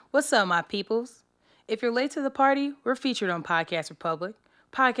What's up, my peoples? If you're late to the party, we're featured on Podcast Republic.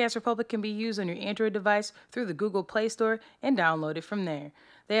 Podcast Republic can be used on your Android device through the Google Play Store and download it from there.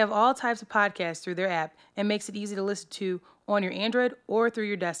 They have all types of podcasts through their app and makes it easy to listen to on your Android or through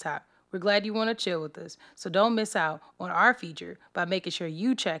your desktop. We're glad you want to chill with us, so don't miss out on our feature by making sure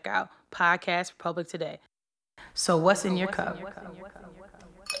you check out Podcast Republic today. So what's in your cup?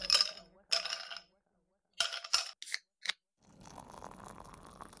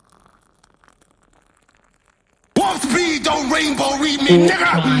 Warp speed, don't rainbow read me,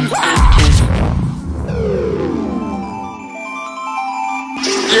 nigga.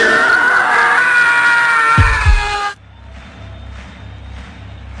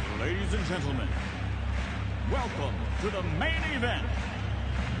 Ladies and gentlemen, welcome to the main event.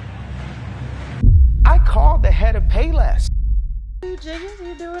 I called the head of Payless. You jigging?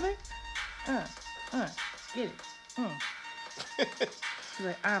 You doing it? Get it. She's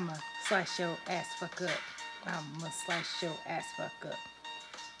like, I'ma slice your ass fuck up. I'ma slice your ass fuck up.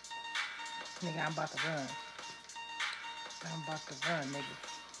 Nigga, I'm about to run. Nigga.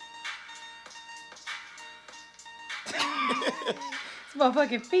 It's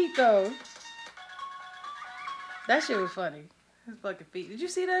motherfucking feet, though. That shit was funny. His fucking feet. Did you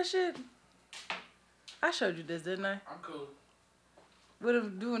see that shit? I showed you this, didn't I? I'm cool. With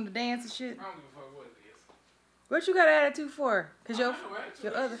him doing the dance and shit. I don't give a fuck what it is. What you got an attitude for? Cause I your don't know, actually.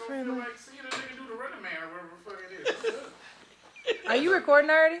 your other I friend. feel like seeing a nigga do the running man or whatever the fuck it is. Are you recording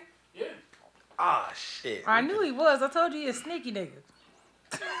already? Yeah. Ah, shit. I knew he was. I told you he a sneaky nigga.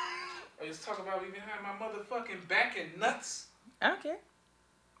 Let's talk about me behind my motherfucking back and nuts. I don't care.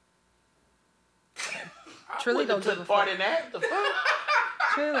 I Truly don't took give a part fuck. in that. The fuck?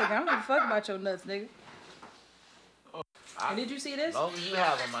 Truly, like, I don't give a fuck about your nuts, nigga. And did you see this? As long as you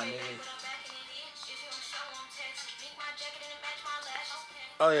have them, my nigga.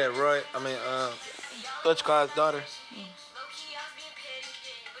 Oh yeah, Roy. Butch Car's daughter.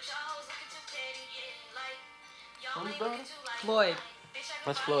 Who's daughter? Floyd.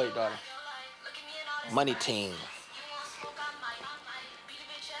 What's Floyd's daughter? Money Team.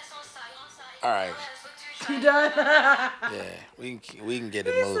 All right. You done? Yeah, we can get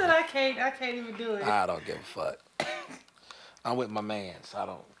it He moving. said I can't even do it. I don't give a fuck. I'm with my man, so I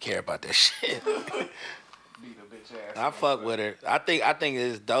don't care about that shit. Beat a bitch ass. I fuck with her. I think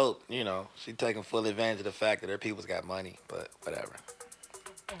it's dope. You know, she taking full advantage of the fact that her people's got money, but whatever.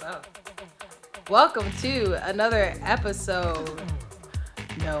 Oh. Welcome to another episode.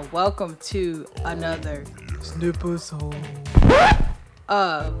 No, welcome to another snipisode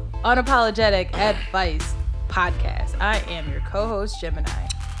of Unapologetic Advice Podcast. I am your co-host, Gemini.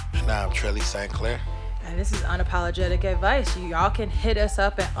 And now I'm Trelly St. Clair. And this is Unapologetic Advice. Y'all can hit us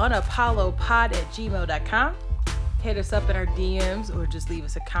up at unapollopod@gmail.com. Hit us up in our DMs or just leave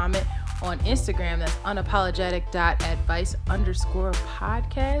us a comment on Instagram. That's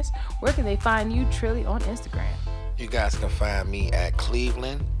unapologetic.advice_podcast. Where can they find you, Trilly, on Instagram? You guys can find me at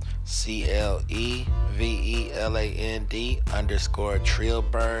Cleveland, CLEVELAND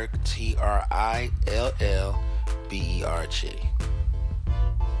 _Trilberg, TRILLBERG.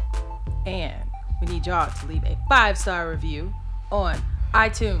 And we need y'all to leave a 5-star review on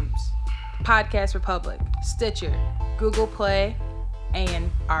iTunes, Podcast Republic, Stitcher, Google Play,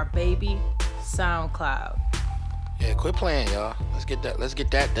 and our baby SoundCloud. Yeah, quit playing, y'all. Let's get that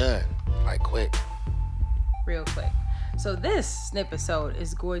done. Like quick. Real quick. So this snipisode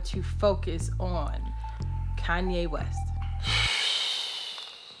is going to focus on Kanye West.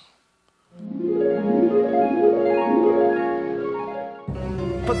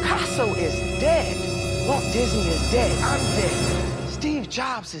 Picasso is dead. Walt Disney is dead. I'm dead. Steve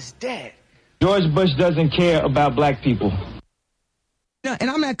Jobs is dead. George Bush doesn't care about black people.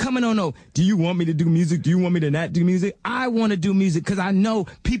 And I'm not coming on no, do you want me to do music? Do you want me to not do music? I want to do music because I know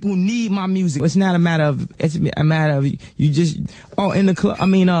people need my music. It's not a matter of, it's a matter of you just, in the club,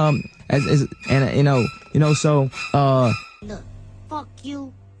 Look, fuck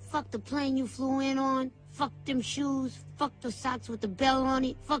you, fuck the plane you flew in on, fuck them shoes, fuck the socks with the bell on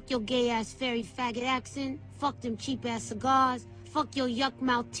it, fuck your gay ass fairy faggot accent, fuck them cheap ass cigars, fuck your yuck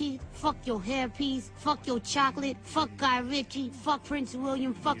mouth teeth, fuck your hairpiece, fuck your chocolate, fuck Guy Ritchie, fuck Prince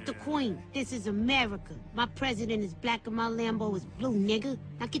William, fuck the Queen. This is America. My president is black and my Lambo is blue, nigga.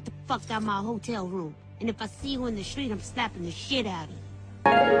 Now get the fuck out of my hotel room. And if I see you in the street, I'm slapping the shit out of you.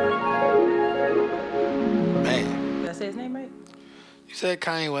 Man, Did I say his name right? you said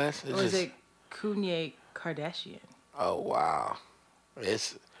Kanye West. Or is it Kanye Kardashian? Oh, wow.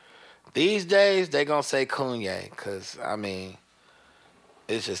 It's these days they gonna say Kanye because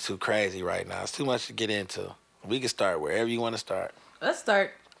it's just too crazy right now. It's too much to get into. We can start wherever you want to start. Let's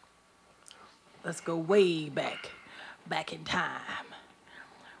start let's go way back in time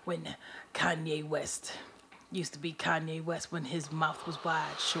when Kanye West used to be Kanye West when his mouth was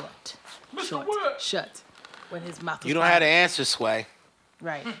wide shut. When his mouth was You don't wide. have to answer, Sway.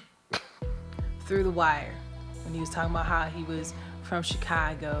 Right. Through the Wire, when he was talking about how he was from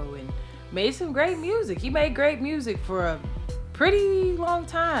Chicago and made some great music. He made great music for a pretty long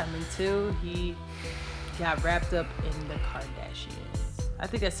time until he got wrapped up in the Kardashians. I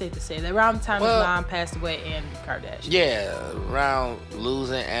think that's safe to say. That around the time his mom passed away and Kardashian. Yeah, around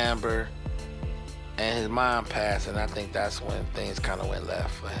losing Amber and his mom passed, and I think that's when things kind of went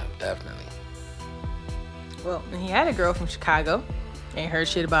left for him, definitely. Well, he had a girl from Chicago. Ain't heard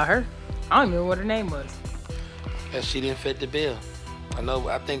shit about her. I don't even remember what her name was. Yeah, she didn't fit the bill.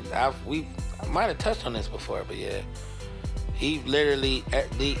 We might have touched on this before, but yeah. He literally,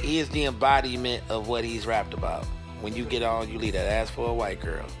 he is the embodiment of what he's rapped about. When you get on, you leave that ass for a white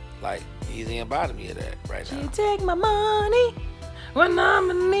girl. Like, he's the embodiment of that right now. She take my money when I'm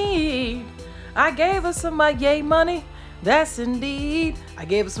in need. I gave her some of my yay money. That's indeed. I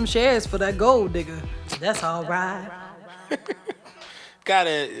gave her some shares for that gold digger. That's all right. Got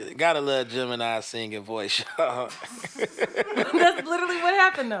a little Gemini singing voice, y'all. That's literally what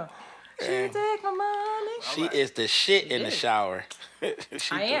happened, though. She take my money. She is the shit in the shower.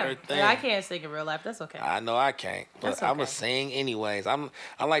 She I do am. her thing. And I can't sing in real life. That's okay. I know I can't, but That's I'ma okay. sing anyways. I'm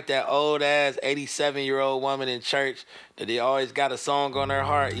like that old ass 87-year-old woman in church that they always got a song on her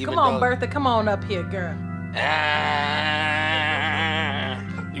heart. Even Come on, though, Bertha. Come on up here, girl.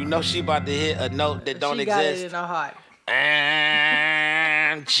 You know she about to hit a note that don't She got exist. it in her heart.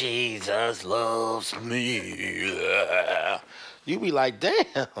 And Jesus loves me. You be like, damn.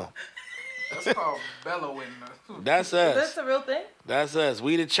 That's called bellowing. That's us. That's the real thing. That's us.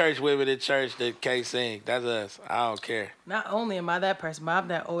 We the church women in church that can't sing. That's us. I don't care. Not only am I that person, but I'm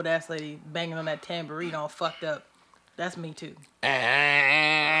that old ass lady banging on that tambourine all fucked up. That's me too. Chingalings,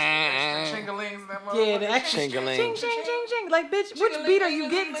 that motherfucker. Yeah, that Chingaling. ching, ching, ching, ching. Like, bitch, which beat are you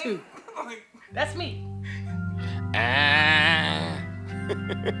getting to? That's me.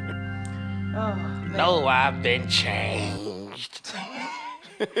 Oh, man. No, I've been changed.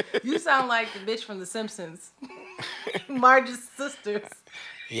 You sound like the bitch from The Simpsons. Marge's sisters.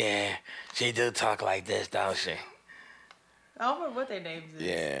 Yeah, she do talk like this, don't she? I don't remember what their names is.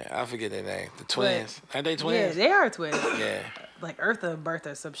 Yeah, I forget their name. The twins. Aren't they Yeah, twins? they are twins. Yeah. Like Eartha and Bertha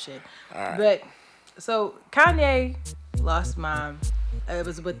or some shit. All right. But, so Kanye lost mom. It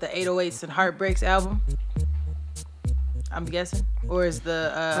was with the 808s and Heartbreaks album. I'm guessing. Or is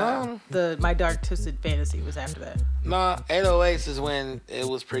the My Dark Twisted Fantasy was after that? No, 808s is when it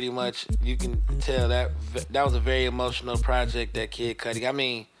was pretty much, you can tell that was a very emotional project that Kid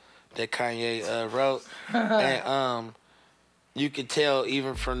Cudi, that Kanye wrote. And you could tell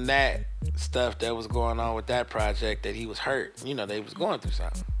even from that stuff that was going on with that project that he was hurt. You know, they was going through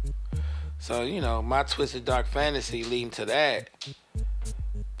something. So, you know, My Twisted Dark Fantasy leading to that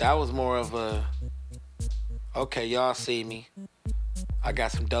was more of a, okay, y'all see me. I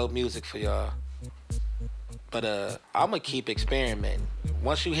got some dope music for y'all. But I'm going to keep experimenting.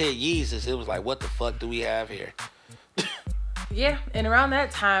 Once you hit Yeezus, it was like, what the fuck do we have here? Yeah, and around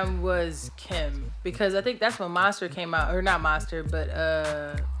that time was Kim. Because I think that's when Monster came out. Or not Monster, but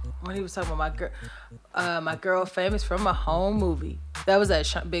when he was talking about my girl famous from a home movie. That was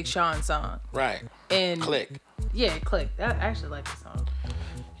that Big Sean song. Right. And Click. Yeah, Click. I actually like the song.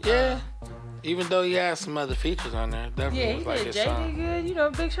 Yeah. Even though he had some other features on there, definitely Yeah, was he like did. his Jay song. did good. You know,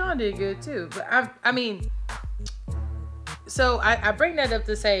 Big Sean did good too. But I mean, so I bring that up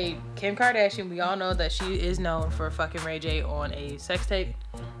to say Kim Kardashian. We all know that she is known for fucking Ray J on a sex tape.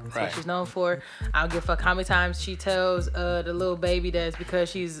 That's Right. what she's known for. I don't give a fuck how many times she tells the little baby that it's because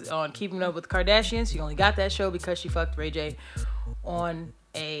she's on Keeping Up with the Kardashians. She only got that show because she fucked Ray J on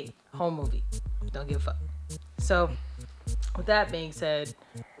a home movie. Don't give a fuck. So, with that being said,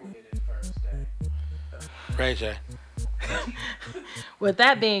 Ray J. with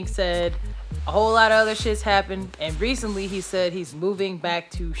that being said, a whole lot of other shit's happened, and recently he said he's moving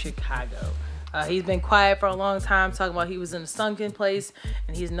back to Chicago. He's been quiet for a long time, talking about he was in a sunken place,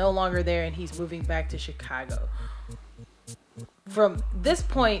 and he's no longer there, and he's moving back to Chicago. From this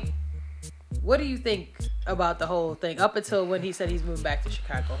point, what do you think about the whole thing? Up until when he said he's moving back to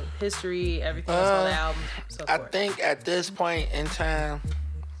Chicago, history, everything else on the album, so I forth. think at this point in time,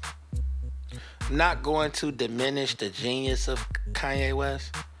 not going to diminish the genius of Kanye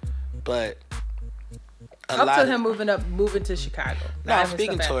West, but Up to him moving to Chicago. No, Not I'm even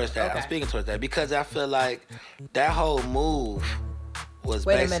speaking stuff towards after. that. Okay. I'm speaking towards that because I feel like that whole move was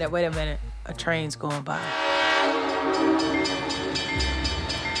Wait a minute. A train's going by.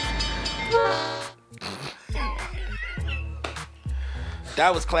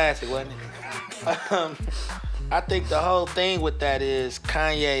 That was classic, wasn't it? I think the whole thing with that is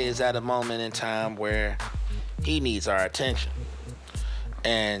Kanye is at a moment in time where he needs our attention.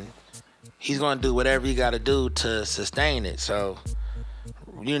 And he's gonna do whatever he gotta do to sustain it. So,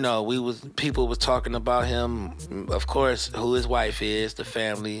 you know, people was talking about him, of course, who his wife is, the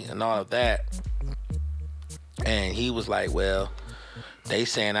family, and all of that. And he was like, well, they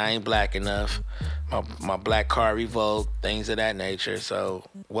saying I ain't black enough. My black card revoked, things of that nature. So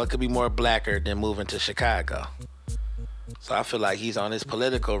what could be more blacker than moving to Chicago? So I feel like he's on his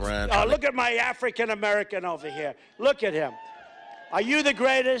political run. Oh, look at my African American over here. Look at him. Are you the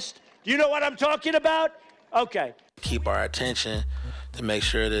greatest? Do you know what I'm talking about? Okay. Keep our attention to make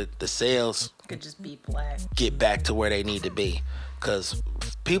sure that the sales could just be black. Get back to where they need to be. Because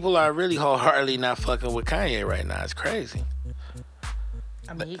people are really wholeheartedly not fucking with Kanye right now. It's crazy.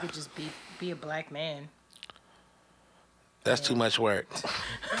 I mean, he could just be a black man. That's too much work.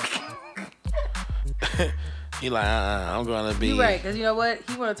 He like, I'm gonna be. You right, because you know what?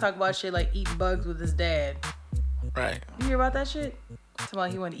 He want to talk about shit like eating bugs with his dad. Right. You hear about that shit? Talking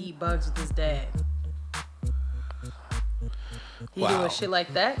about he want to eat bugs with his dad. He doing shit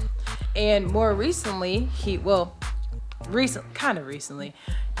like that. And more recently, kind of recently,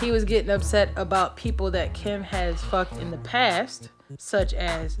 he was getting upset about people that Kim has fucked in the past, such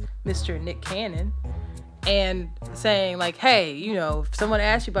as Mr. Nick Cannon, and saying like, hey, you know, if someone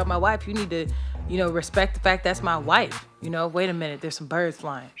asks you about my wife, you need to, you know, respect the fact that's my wife. You know, wait a minute, there's some birds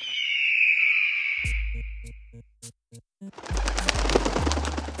flying.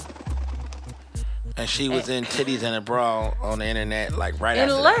 And she was in titties and a bra on the internet, like right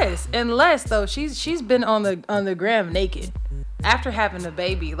after that. Unless though, she's been on the gram naked after having a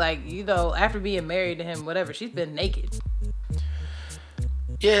baby, like, you know, after being married to him, whatever. She's been naked.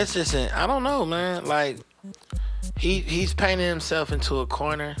 Yeah, it's just I don't know, man. Like he's painting himself into a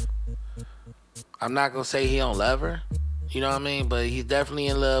corner. I'm not gonna say he don't love her, you know what I mean? But he's definitely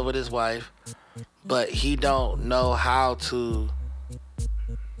in love with his wife. But he don't know how to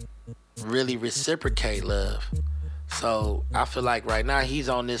really reciprocate love. So I feel like right now he's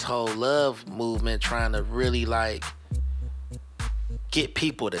on this whole love movement, trying to really like get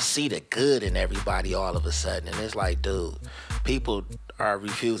people to see the good in everybody all of a sudden. And it's like, dude, people are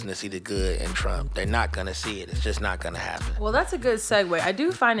refusing to see the good in Trump. They're not gonna see it. It's just not gonna happen. Well, that's a good segue. I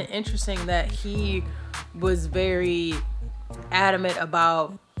do find it interesting that he was very adamant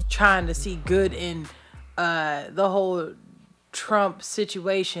about trying to see good in the whole Trump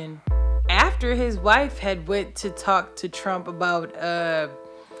situation after his wife had went to talk to Trump about the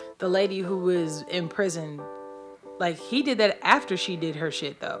lady who was in prison. Like, he did that after she did her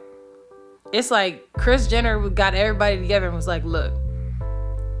shit, though. It's like Kris Jenner got everybody together and was like, look,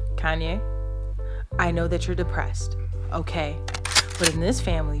 Kanye, I know that you're depressed, okay? But in this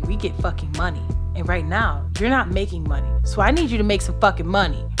family, we get fucking money. And right now, you're not making money. So I need you to make some fucking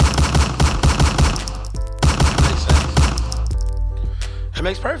money. It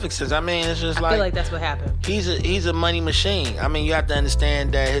makes perfect sense. I mean, it's just I feel like that's what happened. He's a money machine. I mean, you have to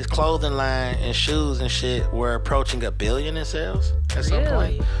understand that his clothing line and shoes and shit were approaching $1 billion in sales at some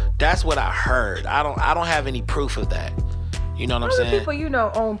point. That's what I heard. I don't have any proof of that. You know what I'm saying? How many people you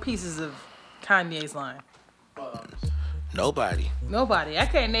know own pieces of Kanye's line? Nobody. I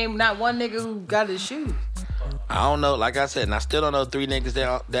can't name not one nigga who got his shoes. I don't know. Like I said, and I still don't know 3 niggas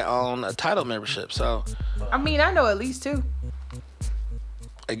that own a title membership. So, I mean, I know at least 2.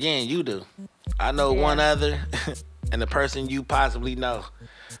 Again, you do. I know one other, and the person you possibly know.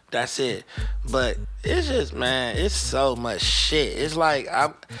 That's it. But it's just, man, it's so much shit. It's like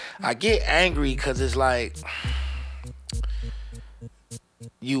I get angry because it's like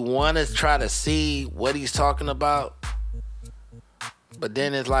you want to try to see what he's talking about, but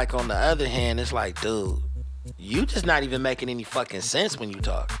then it's like on the other hand, it's like, dude, you just not even making any fucking sense when you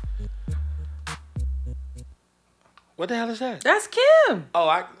talk. What the hell is that? That's Kim.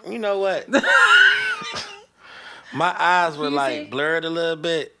 Oh, you know what? My eyes were like blurred a little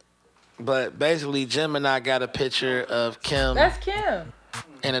bit, but basically Gemini got a picture of Kim. That's Kim.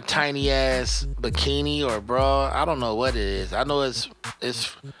 In a tiny ass bikini or bra. I don't know what it is. I know it's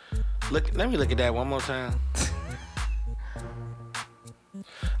look. Let me look at that one more time.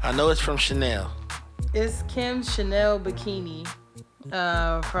 I know it's from Chanel. It's Kim's Chanel bikini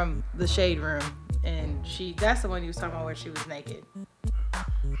from the Shade Room. And that's the one you was talking about where she was naked.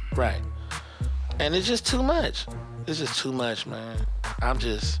 Right. And it's just too much. It's just too much, man.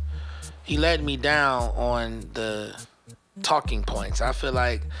 He let me down on the talking points. I feel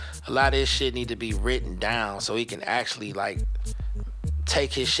like a lot of this shit need to be written down so he can actually like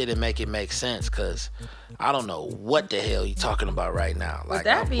take his shit and make it make sense, because I don't know what the hell you talking about right now. Like,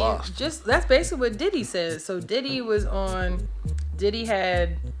 that I'm being lost. that's basically what Diddy said. So Diddy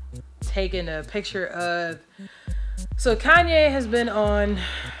had taken a picture of. So Kanye has been on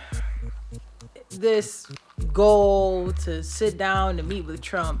this goal to sit down and meet with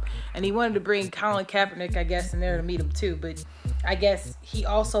Trump, and he wanted to bring Colin Kaepernick, I guess, in there to meet him too. But I guess he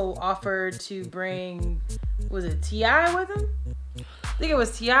also offered to bring, was it T.I. with him? I think it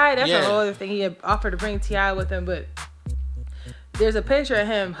was T.I. That's a whole other thing. He had offered to bring T.I. with him, but there's a picture of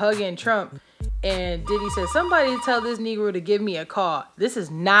him hugging Trump, and Diddy said, "Somebody tell this Negro to give me a call. This is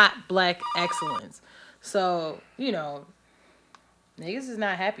not black excellence." So, you know, niggas is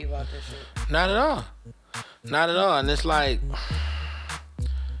not happy about this shit. Not at all. Not at all. And it's like,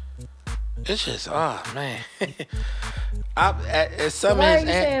 it's just, oh, man. Why are you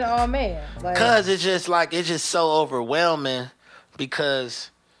saying, oh, man? Because it's just like, it's just so overwhelming,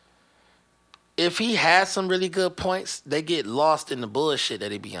 because if he has some really good points, they get lost in the bullshit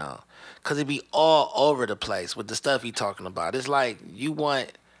that he be on. Because it be all over the place with the stuff he talking about. It's like, you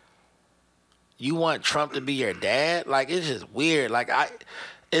want Trump to be your dad? Like, it's just weird. Like,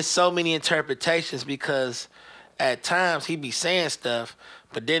 it's so many interpretations, because at times he be saying stuff,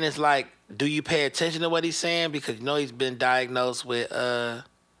 but then it's like, do you pay attention to what he's saying? Because you know he's been diagnosed with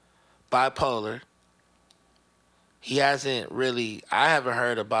bipolar. He hasn't really, I haven't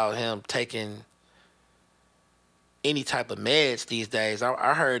heard about him taking any type of meds these days.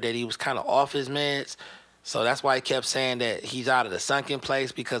 I heard that he was kind of off his meds. So that's why he kept saying that he's out of the sunken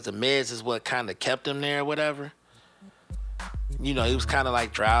place, because the meds is what kind of kept him there or whatever. You know, he was kind of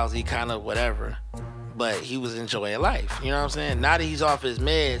like drowsy, kind of whatever. But he was enjoying life. You know what I'm saying? Now that he's off his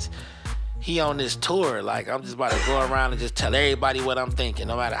meds, he on this tour. Like, I'm just about to go around and just tell everybody what I'm thinking,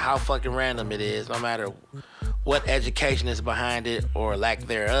 no matter how fucking random it is, no matter what education is behind it or lack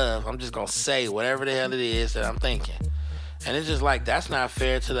thereof. I'm just going to say whatever the hell it is that I'm thinking. And it's just like, that's not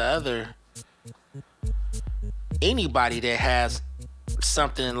fair to the other... anybody that has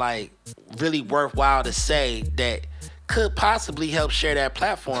something like really worthwhile to say that could possibly help share that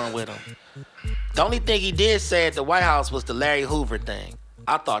platform with him. The only thing he did say at the White House was the Larry Hoover thing.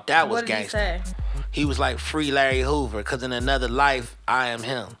 I thought that was gangster. What did he say? He was like, free Larry Hoover, because in another life, I am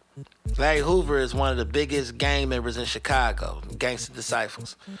him. Larry Hoover is one of the biggest gang members in Chicago, Gangsta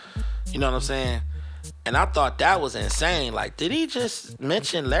Disciples. You know what I'm saying? And I thought that was insane. Like, did he just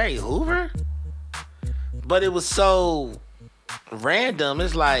mention Larry Hoover? But it was so random.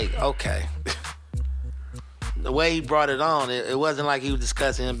 It's like, okay. The way he brought it on, it wasn't like he was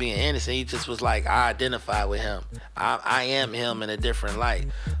discussing him being innocent. He just was like, I identify with him. I am him in a different light.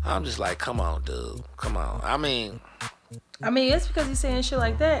 I'm just like, come on, dude. Come on. I mean, it's because he's saying shit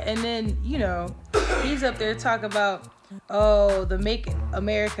like that. And then, you know, he's up there talking about, oh, the Make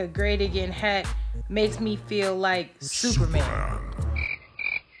America Great Again hat makes me feel like Superman.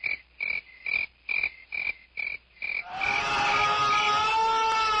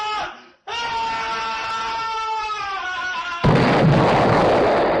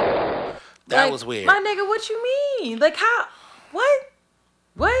 That was weird. My nigga, what you mean? Like, how?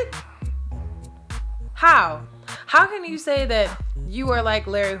 What? How? How can you say that you are like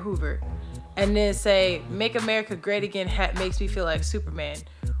Larry Hoover and then say, Make America Great Again hat makes me feel like Superman,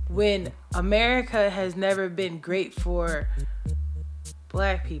 when America has never been great for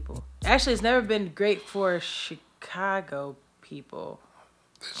black people? Actually, it's never been great for Chicago people.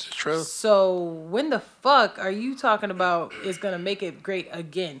 This is true. So when the fuck are you talking about is gonna make it great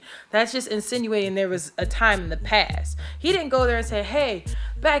again? That's just insinuating there was a time in the past. He didn't go there and say, hey,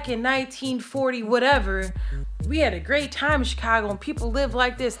 back in 1940 whatever, we had a great time in Chicago and people lived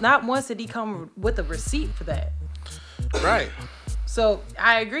like this. Not once did he come with a receipt for that. Right. So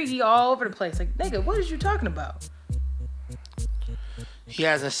I agree, he all over the place. Like, nigga, what is you talking about? He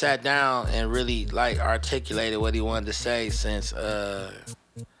hasn't sat down and really like articulated what he wanted to say since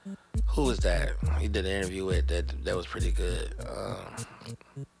who was that? He did an interview with that was pretty good.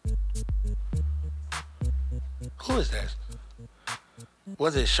 Who is that?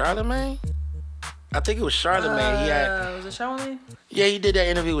 Was it Charlemagne? I think it was Charlemagne. Was it Charlemagne? Yeah, he did that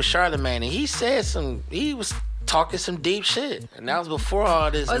interview with Charlemagne, and he said he was talking some deep shit, and that was before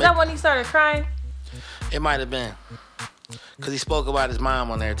all this. Oh, is that when he started crying? It might have been, because he spoke about his mom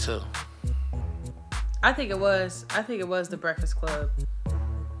on there too. I think it was the Breakfast Club,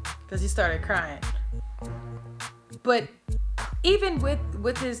 because he started crying. But even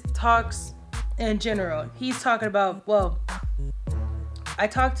with his talks in general, he's talking about, well, I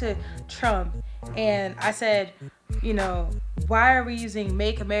talked to Trump and I said, you know, why are we using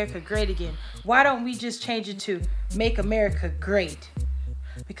Make America Great Again? Why don't we just change it to Make America Great?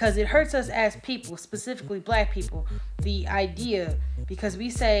 because it hurts us as people, specifically black people, the idea, because we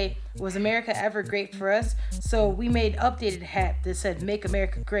say, was America ever great for us? So we made an updated hat that said, make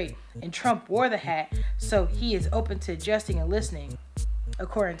America great. And Trump wore the hat, so he is open to adjusting and listening,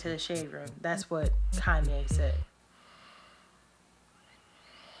 according to the Shade Room. That's what Kanye said.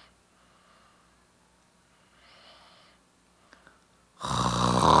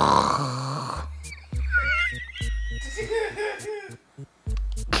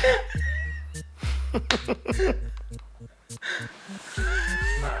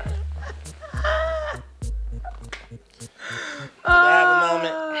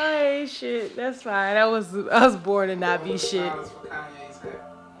 Hey, shit, that's fine. I was born to not be shit.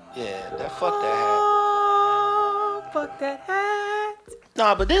 Yeah, fuck that hat. Oh, fuck that hat.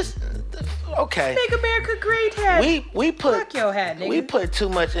 Nah, but this, okay. Make America great hat. We put fuck your hat, nigga. We put too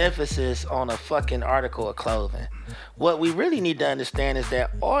much emphasis on a fucking article of clothing. What we really need to understand is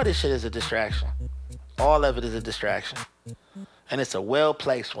that all this shit is a distraction. All of it is a distraction. And it's a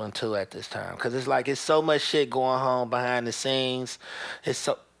well-placed one, too, at this time. Because it's like, it's so much shit going on behind the scenes. It's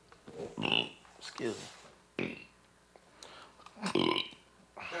so... Excuse me. God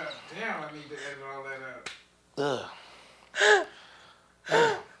damn, I need to edit all that out. Ugh.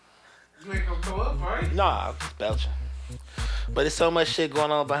 You ain't gonna throw up, right? Nah, I'm just belching. But it's so much shit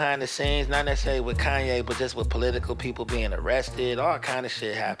going on behind the scenes, not necessarily with Kanye, but just with political people being arrested, all kind of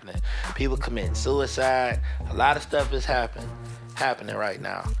shit happening. People committing suicide. A lot of stuff is happening right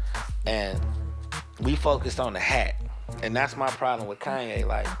now. And we focused on the hat. And that's my problem with Kanye.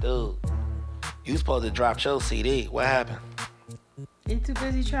 Like, dude, you supposed to drop your CD. What happened? You're too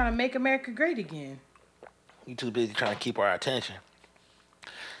busy trying to make America great again. You too busy trying to keep our attention.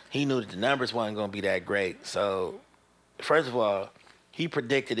 He knew that the numbers wasn't going to be that great. So, first of all, he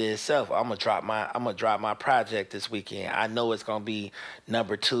predicted it himself. I'm gonna drop my project this weekend. I know it's gonna be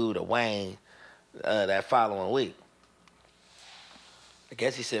number 2 to Wayne that following week. I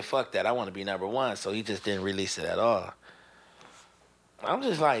guess he said, fuck that, I want to be number 1, so he just didn't release it at all. I'm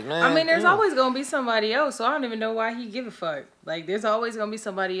just like, man. I mean, there's always gonna be somebody else, so I don't even know why he give a fuck. Like, there's always gonna be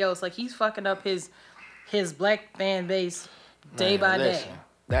somebody else. Like, he's fucking up his black fan base day by day.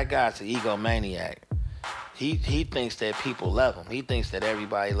 That guy's an egomaniac. He thinks that people love him. He thinks that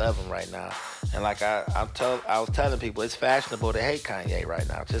everybody love him right now. And like I was telling people, it's fashionable to hate Kanye right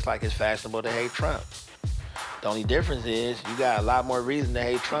now, just like it's fashionable to hate Trump. The only difference is you got a lot more reason to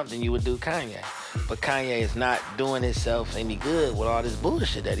hate Trump than you would do Kanye. But Kanye is not doing himself any good with all this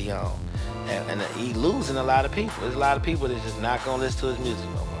bullshit that he on. And he losing a lot of people. There's a lot of people that's just not gonna listen to his music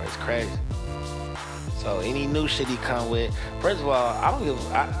no more. It's crazy. So any new shit he come with, first of all,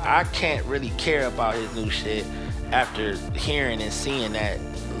 I can't really care about his new shit after hearing and seeing that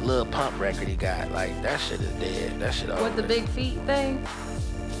Lil Pump record he got. Like, that shit is dead. That shit over. What, the big feet thing?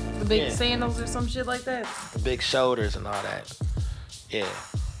 The big sandals or some shit like that? The big shoulders and all that. Yeah.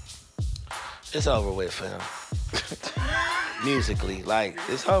 It's over with for him. Musically, like,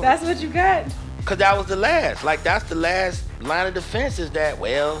 it's over. That's what you got? Cause that was the last. Like, that's the last line of defense is that,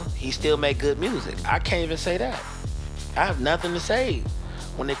 well, he still make good music. I can't even say that. I have nothing to say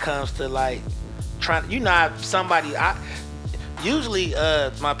when it comes to, like, trying, you know, usually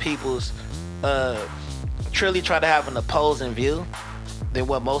my peoples truly try to have an opposing view than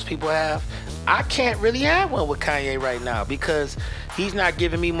what most people have. I can't really have one with Kanye right now because he's not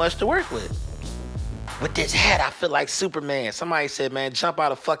giving me much to work with. With this hat, I feel like Superman. Somebody said, man, jump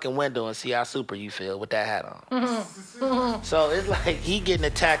out a fucking window and see how super you feel with that hat on. So it's like he getting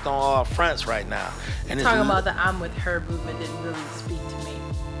attacked on all fronts right now. And talking about the I'm with her movement didn't really speak to me.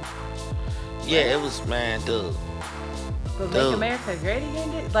 Yeah, it was, man, dude. But make America great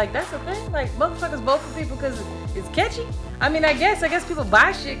again? Like, that's the thing? Like, motherfuckers vote for people because it's catchy? I mean, I guess people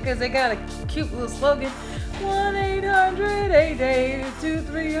buy shit because they got a cute little slogan.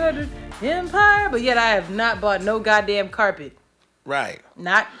 1-800-888-2300 Empire. But yet I have not bought no goddamn carpet. Right.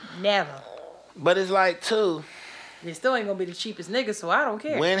 Never. But it's like, too. They still ain't gonna be the cheapest niggas, so I don't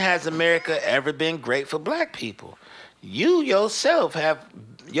care. When has America ever been great for black people? You yourself have,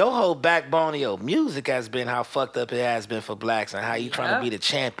 your whole backbone of your music has been how fucked up it has been for blacks and how you trying to be the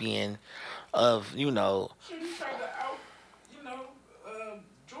champion of, you know. Shit, you tried to out,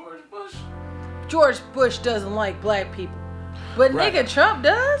 George Bush. George Bush doesn't like black people. But nigga, Trump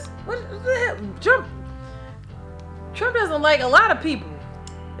does? What the hell? Trump doesn't like a lot of people.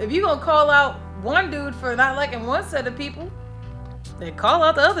 If you gonna call out one dude for not liking one set of people, then call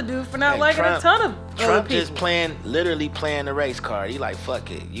out the other dude for not liking a ton of Trump other people. just literally playing the race card. He like,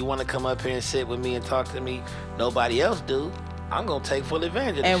 fuck it. You want to come up here and sit with me and talk to me? Nobody else do. I'm gonna take full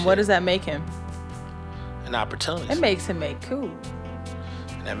advantage of this And what does that make him? An opportunity. It makes him cool.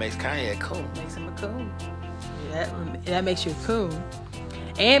 And that makes Kanye a coon. Makes him a coon. That makes you a coon.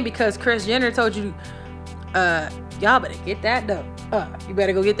 And because Kris Jenner told you, y'all better get that dough. You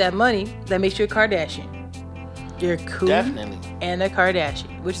better go get that money. That makes you a Kardashian. You're a coon. Definitely. And a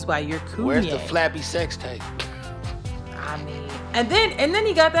Kardashian, which is why you're coon. Where's the flappy sex tape? I mean, and then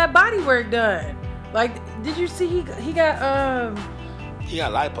he got that body work done. Like, did you see he got He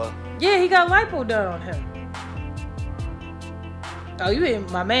got lipo. Yeah, he got lipo done on him. Oh,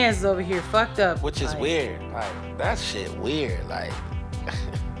 my man's over here fucked up. Which is weird. Like, that shit weird. Like,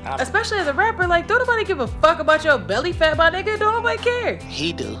 especially as a rapper, like, don't nobody give a fuck about your belly fat, my nigga. Don't nobody care.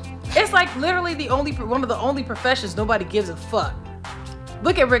 He do. It's like literally one of the only professions nobody gives a fuck.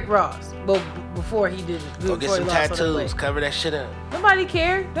 Look at Rick Ross. Well, before he did it. Go get some tattoos. Cover that shit up. Nobody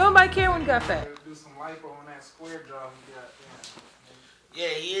care. Nobody care when you got fat. Do some lipo on that square jaw he got. Yeah,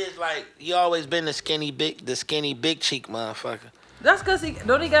 he is like, he always been the skinny big cheek motherfucker. That's because he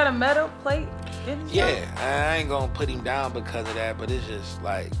got a metal plate in his Yeah, mouth? I ain't gonna put him down because of that, but it's just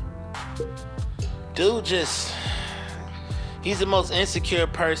like, dude he's the most insecure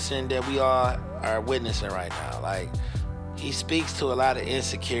person that we all are witnessing right now. Like, he speaks to a lot of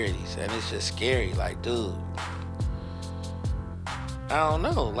insecurities, and it's just scary. Like, dude, I don't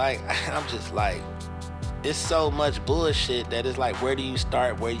know. Like, I'm just like, it's so much bullshit that it's like, where do you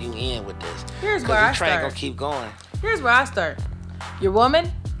start, where you end with this? Here's where I the train start. gonna keep going. Here's where I start. Your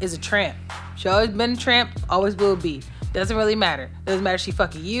woman is a tramp. She always been a tramp, always will be. Doesn't really matter. Doesn't matter if she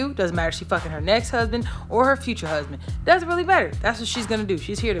fucking you. Doesn't matter if she fucking her next husband or her future husband. Doesn't really matter. That's what she's gonna do.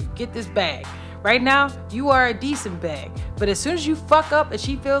 She's here to get this bag. Right now, you are a decent bag. But as soon as you fuck up and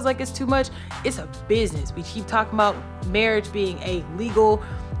she feels like it's too much, it's a business. We keep talking about marriage being a legal,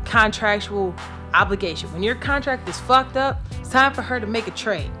 contractual obligation. When your contract is fucked up, it's time for her to make a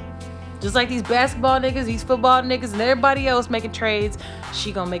trade. Just like these basketball niggas, these football niggas, and everybody else making trades,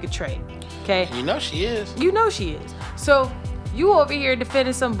 she gonna make a trade. Okay? You know she is. You know she is. So you over here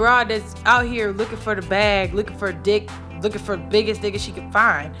defending some broad that's out here looking for the bag, looking for a dick, looking for the biggest nigga she can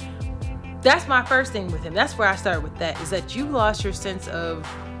find. That's my first thing with him. That's where I start with that, is that you lost your sense of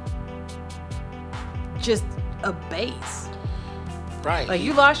just a base. Right. Like,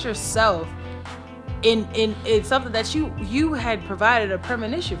 you lost yourself in something that you had provided a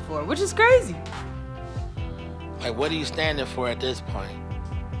premonition for, which is crazy. Like, what are you standing for at this point?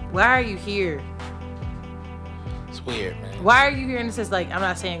 Why are you here? It's weird, man. Why are you here in the sense, like, I'm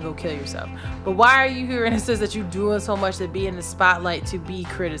not saying go kill yourself, but why are you here in the sense that you're doing so much to be in the spotlight, to be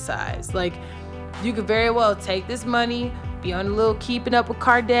criticized? Like, you could very well take this money, be on a little Keeping Up with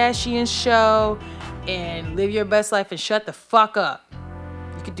Kardashian show, and live your best life and shut the fuck up.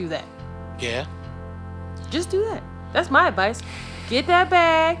 You could do that. Yeah. Just do that. That's my advice. Get that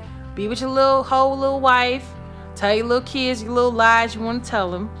bag, be with your little wife, tell your little kids your little lies you want to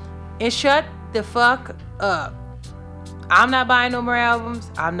tell them, and shut the fuck up. I'm not buying no more albums.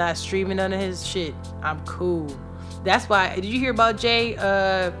 I'm not streaming none of his shit. I'm cool. That's why. Did you hear about Jay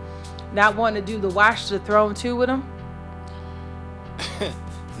not wanting to do the Watch the Throne 2 with him?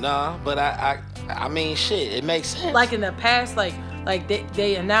 No, but I mean, shit, it makes sense. Like in the past, like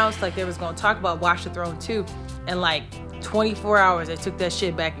they announced like they was gonna talk about Watch the Throne 2, and like 24 hours they took that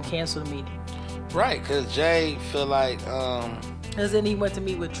shit back and canceled the meeting. Right, cause Jay feel like Cause then he went to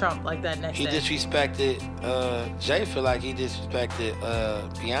meet with Trump like that next day. He disrespected Jay feel like he disrespected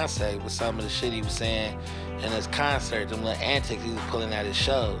Beyonce with some of the shit he was saying in his concert, them little antics he was pulling at his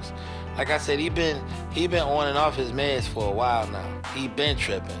shows. Like I said, he been on and off his meds for a while now. He been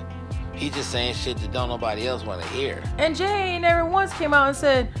tripping. He just saying shit that don't nobody else want to hear. And Jay ain't never once came out and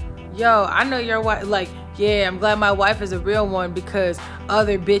said, yo, I know your wife, like, yeah, I'm glad my wife is a real one because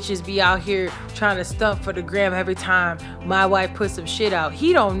other bitches be out here trying to stunt for the gram every time my wife puts some shit out.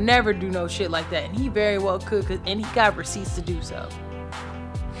 He don't never do no shit like that, and he very well could, and he got receipts to do so.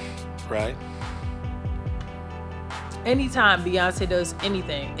 Right. Anytime Beyonce does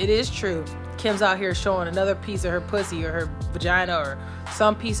anything, it is true, Kim's out here showing another piece of her pussy or her vagina or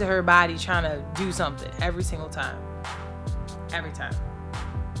some piece of her body trying to do something every single time. Every time.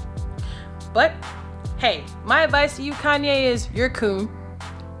 But, hey, my advice to you, Kanye, is you're a coon.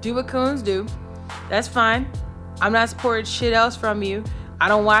 Do what coons do. That's fine. I'm not supporting shit else from you. I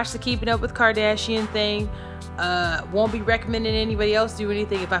don't watch the Keeping Up with Kardashian thing. Won't be recommending anybody else do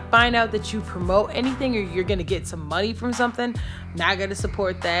anything. If I find out that you promote anything or you're going to get some money from something, not going to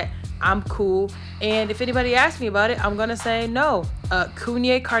support that. I'm cool. And if anybody asks me about it, I'm going to say no.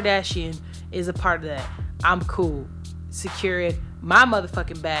 Kourtney Kardashian is a part of that. I'm cool. Securing my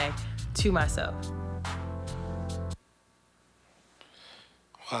motherfucking bag to myself.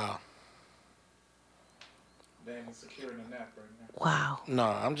 Wow. Damn, he's securing a nap right now. Wow. No,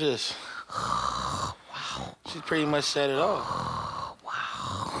 I'm just. Wow. She pretty much said it all.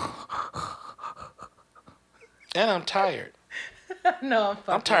 Wow. And I'm tired. No,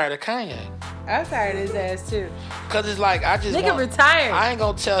 I'm tired of Kanye. I'm tired of his ass too. Cause it's like I just nigga retired. I ain't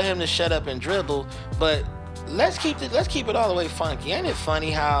gonna tell him to shut up and dribble, but let's keep it all the way funky. Ain't it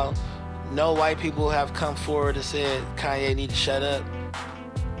funny how no white people have come forward and said Kanye need to shut up?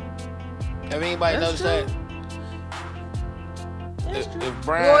 Have anybody noticed that? If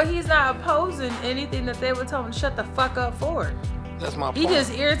Brian, well, he's not opposing anything that they would tell him to shut the fuck up for. That's my point. He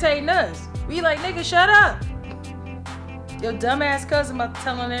just irritating us. We like, nigga, shut up. Your dumbass cousin about to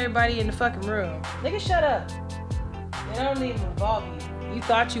telling everybody in the fucking room. Nigga, shut up. It don't even involve you. You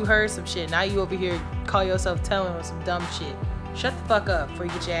thought you heard some shit. Now you over here call yourself telling them some dumb shit. Shut the fuck up before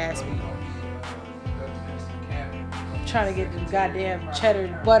you get your ass beat. Trying to get them goddamn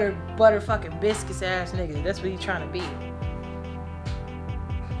cheddar butter fucking biscuits ass nigga. That's what you trying to be.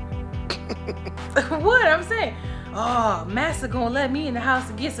 What I'm saying? Oh, Master gonna let me in the house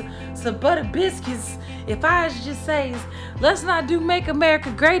to get some butter biscuits. If I just say, let's not do Make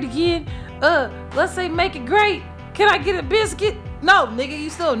America Great Again. Let's say Make It Great. Can I get a biscuit? No, nigga, you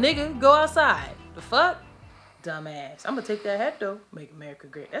still a nigga. Go outside. The fuck? Dumbass. I'm gonna take that hat though. Make America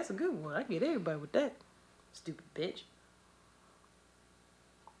Great. That's a good one. I get everybody with that. Stupid bitch.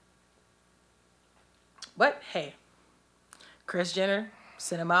 But hey, Kris Jenner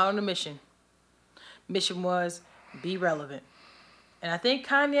sent him out on a mission. Mission was be relevant. And I think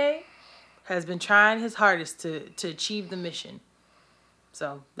Kanye has been trying his hardest to achieve the mission.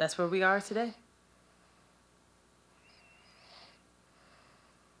 So that's where we are today.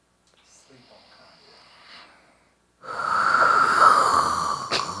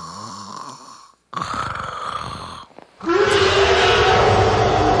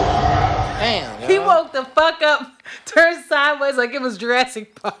 Damn, he woke the fuck up, turned sideways like it was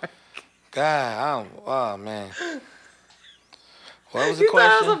Jurassic Park. God, oh man. What was the you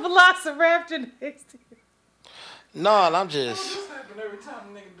question? thought it was a velociraptor next to you. No, I'm just. This happen every time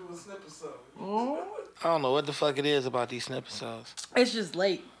a nigga do a snipisode. I don't know what the fuck it is about these snipisodes. It's just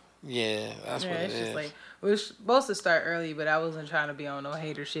late. Yeah, that's what it it's is. Just late. We were supposed to start early, but I wasn't trying to be on no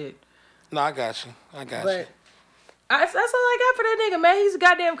hater shit. No, I got you. That's all I got for that nigga, man. He's a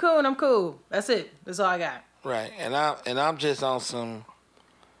goddamn cool and I'm cool. That's it. That's all I got. Right, and I'm just on some.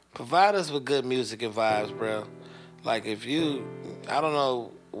 Provide us with good music and vibes, bro. Like if you, I don't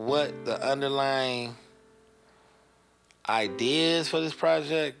know what the underlying ideas for this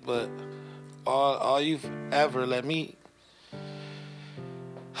project, but all you've ever let me.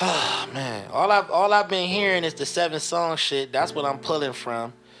 Oh man, all I've been hearing is the 7-song shit. That's what I'm pulling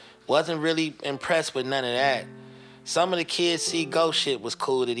from. Wasn't really impressed with none of that. Some of the Kids See Go shit was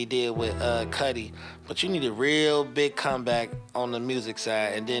cool that he did with Cudi, but you need a real big comeback on the music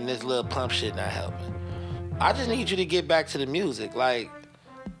side, and then this little pump shit not helping. I just need you to get back to the music. Like,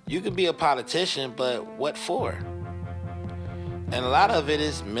 you can be a politician, but what for? And a lot of it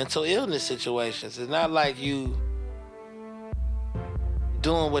is mental illness situations. It's not like you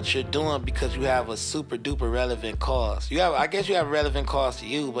doing what you're doing because you have a super duper relevant cause. I guess you have a relevant cause to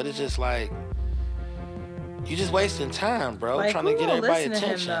you, but it's just like, you just wasting time, bro. Like, trying to get everybody's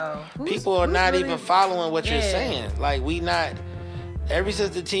attention. People are not even following what you're saying. Like, ever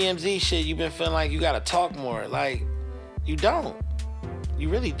since the TMZ shit, you've been feeling like you gotta talk more. Like, you don't. You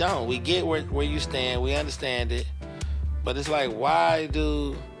really don't. We get where you stand. We understand it. But it's like, why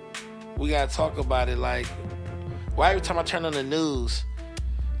do we gotta talk about it? Like, why every time I turn on the news,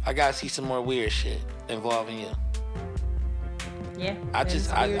 I gotta see some more weird shit involving you? Yeah. I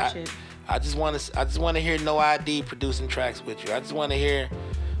just want to hear No ID producing tracks with you. I just want to hear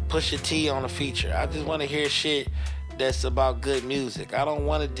Pusha T on a feature. I just want to hear shit that's about good music. I don't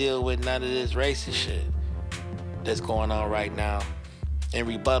want to deal with none of this racist shit that's going on right now in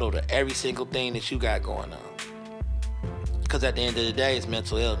rebuttal to every single thing that you got going on. Because at the end of the day, it's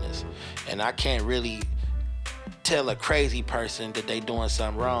mental illness. And I can't really tell a crazy person that they doing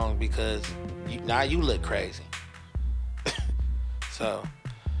something wrong because now you look crazy. So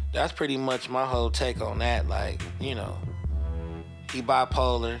that's pretty much my whole take on that. Like, you know, he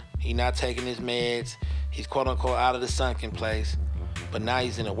bipolar. He not taking his meds. He's quote unquote out of the sunken place. But now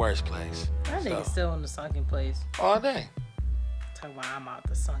he's in a worse place. That nigga's still in the sunken place. All day. Talking about I'm out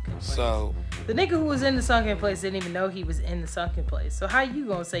the sunken place. So the nigga who was in the sunken place didn't even know he was in the sunken place. So how you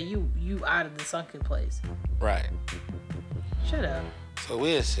gonna say you out of the sunken place? Right. Shut up. So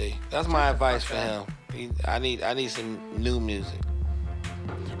we'll see. That's my advice for him. I need some new music.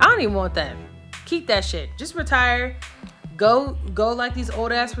 I don't even want that. Keep that shit. Just retire. Go like these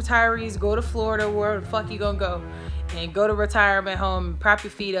old ass retirees. Go to Florida, where the fuck you gonna go, and go to retirement home, prop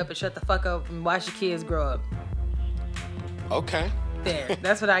your feet up, and shut the fuck up and watch your kids grow up. Okay. There,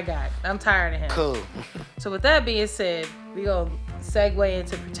 that's what I got. I'm tired of him. Cool. So with that being said, we gonna segue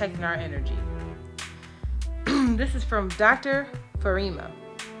into protecting our energy. This is from Dr. Farima.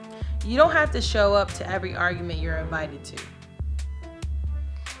 You don't have to show up to every argument you're invited to.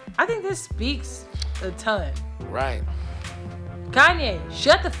 I think this speaks a ton. Right. Kanye,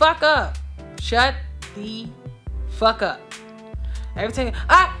 shut the fuck up. Shut the fuck up. Every time,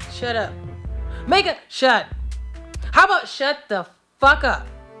 shut up. Shut. How about shut the fuck up?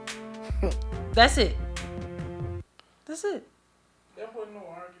 That's it. That's it. That wasn't no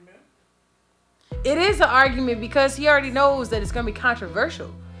argument. It is an argument because he already knows that it's going to be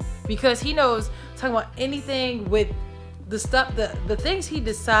controversial. Because he knows talking about anything with the stuff, the things he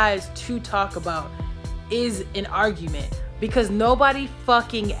decides to talk about is an argument. Because nobody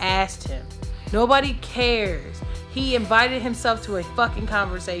fucking asked him. Nobody cares. He invited himself to a fucking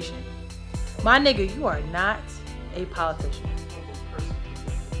conversation. My nigga, you are not a politician.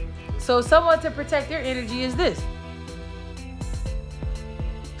 So someone to protect their energy is this.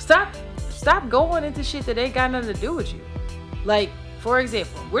 Stop going into shit that ain't got nothing to do with you. Like, for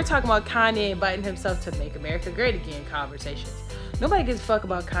example, we're talking about Kanye inviting himself to Make America Great Again conversations. Nobody gives a fuck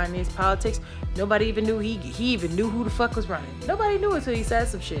about Kanye's politics. Nobody even knew he even knew who the fuck was running. Nobody knew until he said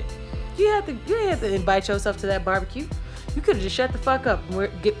some shit. You didn't have to invite yourself to that barbecue. You could have just shut the fuck up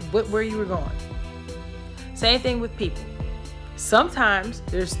and get where you were going. Same thing with people. Sometimes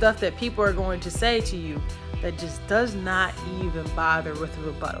there's stuff that people are going to say to you that just does not even bother with a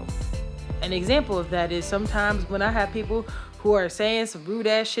rebuttal. An example of that is sometimes when I have people who are saying some rude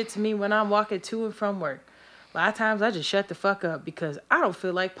ass shit to me when I'm walking to and from work. A lot of times I just shut the fuck up because I don't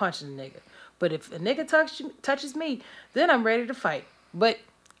feel like punching a nigga. But if a nigga touches me, then I'm ready to fight. But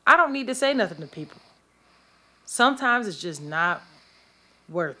I don't need to say nothing to people. Sometimes it's just not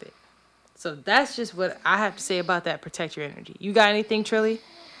worth it. So that's just what I have to say about that. Protect your energy. You got anything, Trilly?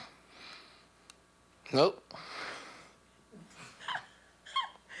 Nope.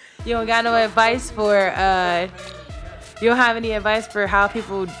 You don't got no advice for, you don't have any advice for how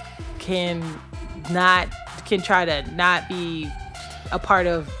people can try to not be a part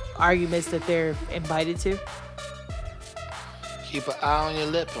of arguments that they're invited to? Keep an eye on your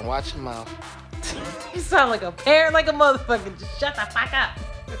lip and watch your mouth. You sound like a parent, like a motherfucker. Just shut the fuck up.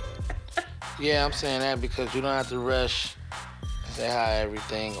 Yeah, I'm saying that because you don't have to rush and say hi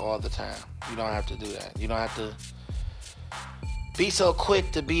everything all the time. You don't have to do that. You don't have to be so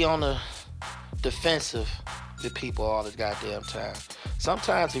quick to be on the defensive with people all the goddamn time.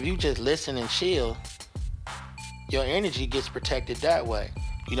 Sometimes if you just listen and chill, your energy gets protected that way.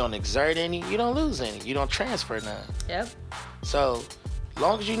 You don't exert any, you don't lose any. You don't transfer none. Yep. So, as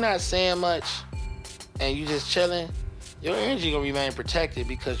long as you're not saying much and you just chilling, your energy gonna remain protected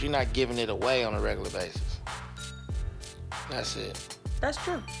because you're not giving it away on a regular basis. That's it. That's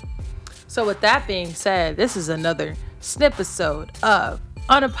true. So with that being said, this is another snipisode of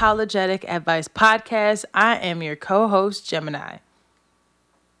Unapologetic Advice Podcast. I am your co-host, Gemini.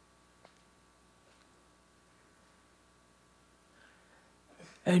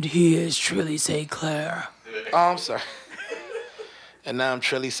 And he is Trilly St. Clair. Oh, I'm sorry. And now I'm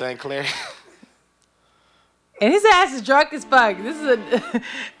Trilly St. Clair. And his ass is drunk as fuck. This is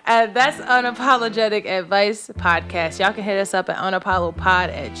that's Unapologetic Advice Podcast. Y'all can hit us up at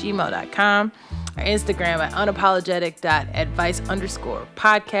unapollopod@gmail.com. Our Instagram at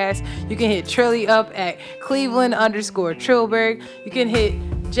unapologetic.advice_podcast. You can hit Trilly up at Cleveland_Trillberg. You can hit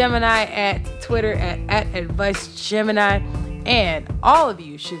Gemini at Twitter at AdviceGemini. And all of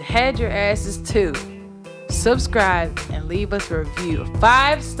you should head your asses to subscribe and leave us a review. A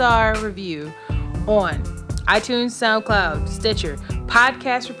 5-star review on iTunes, SoundCloud, Stitcher,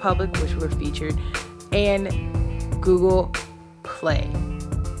 Podcast Republic, which we're featured, and Google Play.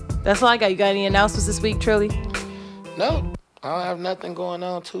 That's all I got. You got any announcements this week, Trilly? No, I don't have nothing going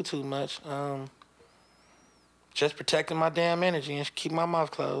on too much. Just protecting my damn energy and keep my mouth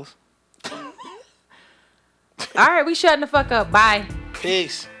closed. All right, we shutting the fuck up. Bye.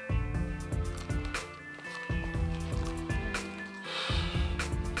 Peace.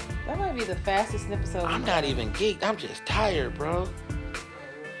 That might be the fastest episode. I'm not even geeked. I'm just tired, bro.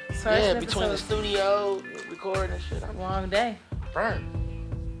 Sorry, yeah, between the studio, recording and shit. I'm long day. Burnt.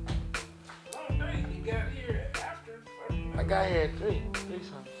 Long day. You got here after. I got here at 3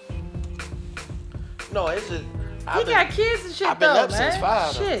 something. No, it's just. He got kids and shit I've been though, up man. since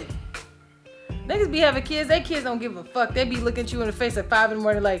 5. Shit. Niggas be having kids. They kids don't give a fuck. They be looking at you in the face at 5 in the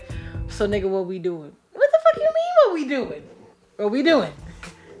morning like, so nigga, what we doing? What the fuck you mean what we doing? What we doing?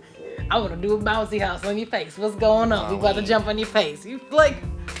 I want to do a bouncy house on your face. What's going on? We about to jump on your face. You like,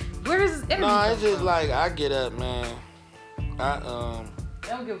 where is this energy? No, it's just like I get up, man. They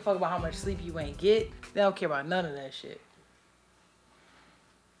don't give a fuck about how much sleep you ain't get. They don't care about none of that shit.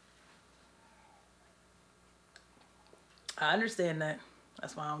 I understand that.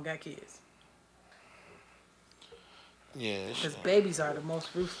 That's why I don't got kids. Yeah. Because babies are the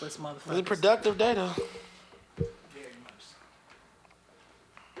most ruthless motherfuckers. It's a productive day though.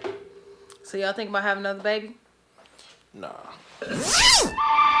 So y'all think about having another baby? Nah.